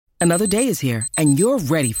Another day is here, and you're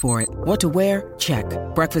ready for it. What to wear? Check.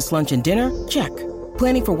 Breakfast, lunch, and dinner? Check.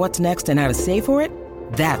 Planning for what's next and how to save for it?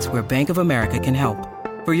 That's where Bank of America can help.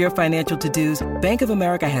 For your financial to-dos, Bank of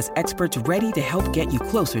America has experts ready to help get you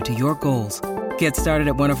closer to your goals. Get started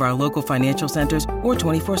at one of our local financial centers or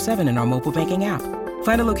 24/7 in our mobile banking app.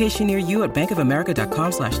 Find a location near you at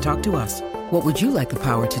bankofamerica.com/talktous. What would you like the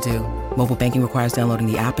power to do? Mobile banking requires downloading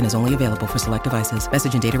the app and is only available for select devices.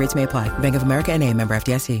 Message and data rates may apply. Bank of America NA, member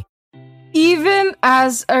FDIC. Even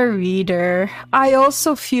as a reader, I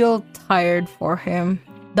also feel tired for him.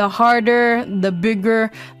 The harder, the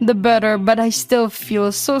bigger, the better, but I still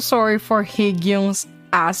feel so sorry for Hae-gyung's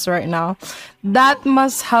ass right now. That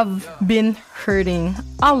must have been hurting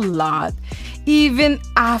a lot. Even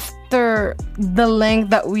after the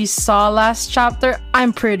length that we saw last chapter,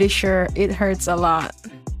 I'm pretty sure it hurts a lot.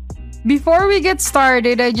 Before we get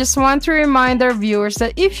started, I just want to remind our viewers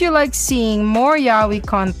that if you like seeing more yaoi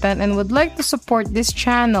content and would like to support this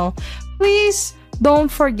channel, please don't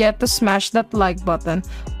forget to smash that like button.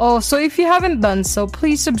 Also, if you haven't done so,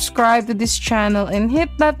 please subscribe to this channel and hit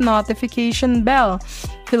that notification bell.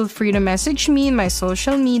 Feel free to message me in my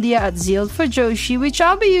social media at ZealFujoshi, which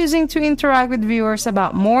I'll be using to interact with viewers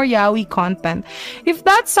about more yaoi content. If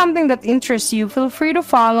that's something that interests you, feel free to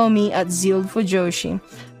follow me at ZealFujoshi.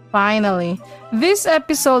 Finally, this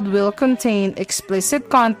episode will contain explicit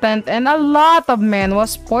content and a lot of manhwa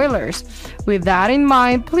spoilers. With that in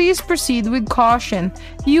mind, please proceed with caution.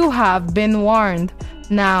 You have been warned.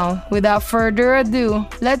 Now, without further ado,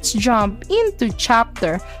 let's jump into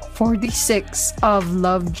chapter 46 of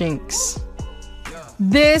Love Jinx.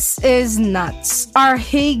 This is nuts. Our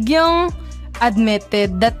Hae-gyung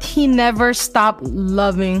admitted that he never stopped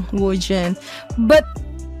loving Woojin, but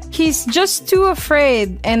he's just too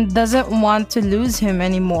afraid and doesn't want to lose him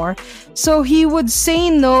anymore. So he would say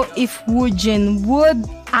no if Woojin would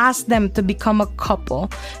ask them to become a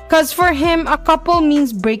couple. Cause for him, a couple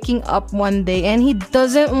means breaking up one day and he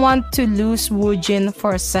doesn't want to lose Woojin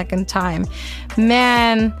for a second time.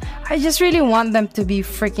 Man, I just really want them to be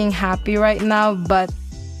freaking happy right now, but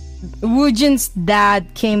Woojin's dad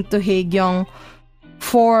came to Hae-gyung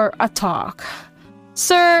for a talk.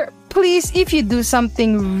 Sir, please, if you do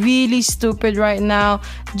something really stupid right now,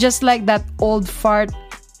 just like that old fart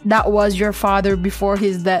that was your father before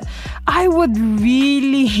his death, I would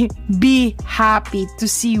really be happy to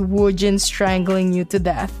see Woojin strangling you to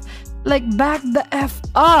death. Like, back the F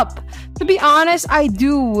up. To be honest, I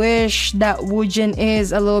do wish that Woojin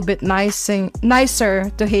is a little bit nicer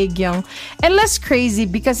to Hae-gyung and less crazy,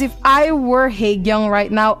 because if I were Hae-gyung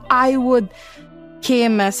right now, I would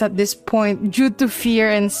KMS at this point due to fear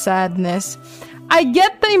and sadness. I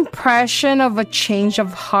get the impression of a change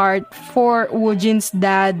of heart for Woojin's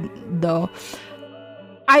dad though.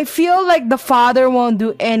 I feel like the father won't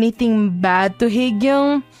do anything bad to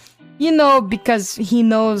Hae-gyung, because he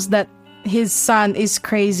knows that his son is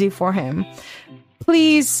crazy for him.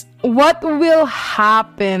 Please, what will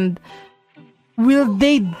happen? Will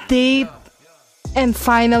they date and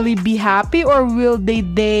finally be happy, or will they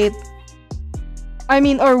date?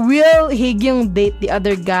 Or will Hae-gyung date the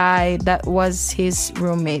other guy that was his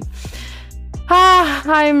roommate?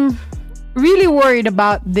 I'm really worried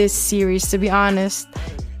about this series, to be honest.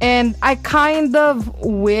 And I kind of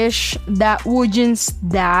wish that Woojin's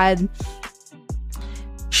dad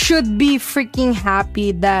should be freaking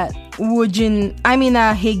happy that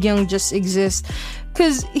Hae-gyung just exists.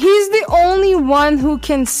 Because he's the only one who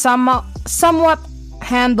can somewhat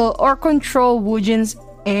handle or control Woojin's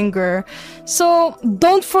anger. So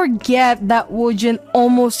don't forget that Woojin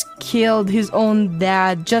almost killed his own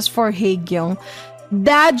dad just for Hae-gyung.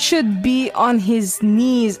 Dad should be on his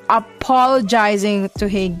knees apologizing to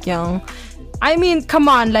Hae-gyung. Come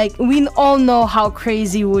on, we all know how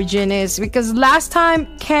crazy Woojin is, because last time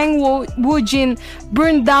Kang Woojin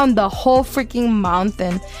burned down the whole freaking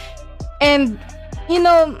mountain. And he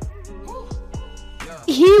will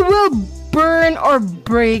burn or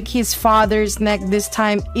break his father's neck this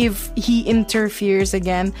time if he interferes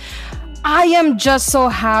again. I am just so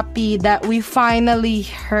happy that we finally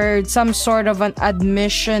heard some sort of an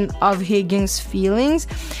admission of Hae-gyung's feelings.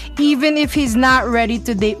 Even if he's not ready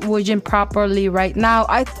to date Woojin properly right now,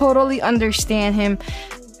 I totally understand him,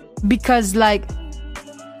 because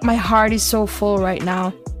my heart is so full right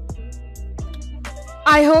now.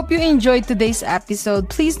 I hope you enjoyed today's episode.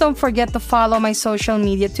 Please don't forget to follow my social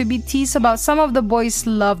media to be teased about some of the boys'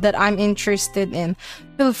 love that I'm interested in.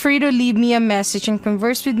 Feel free to leave me a message and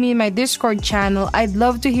converse with me in my Discord channel. I'd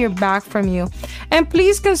love to hear back from you. And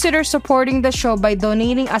please consider supporting the show by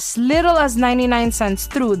donating as little as 99 cents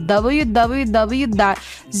through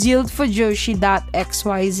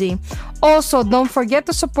www.zieldfujoshi.xyz. Also, don't forget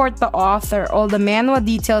to support the author. All the manhwa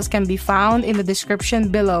details can be found in the description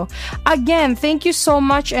below. Again, thank you so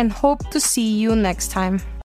much and hope to see you next time.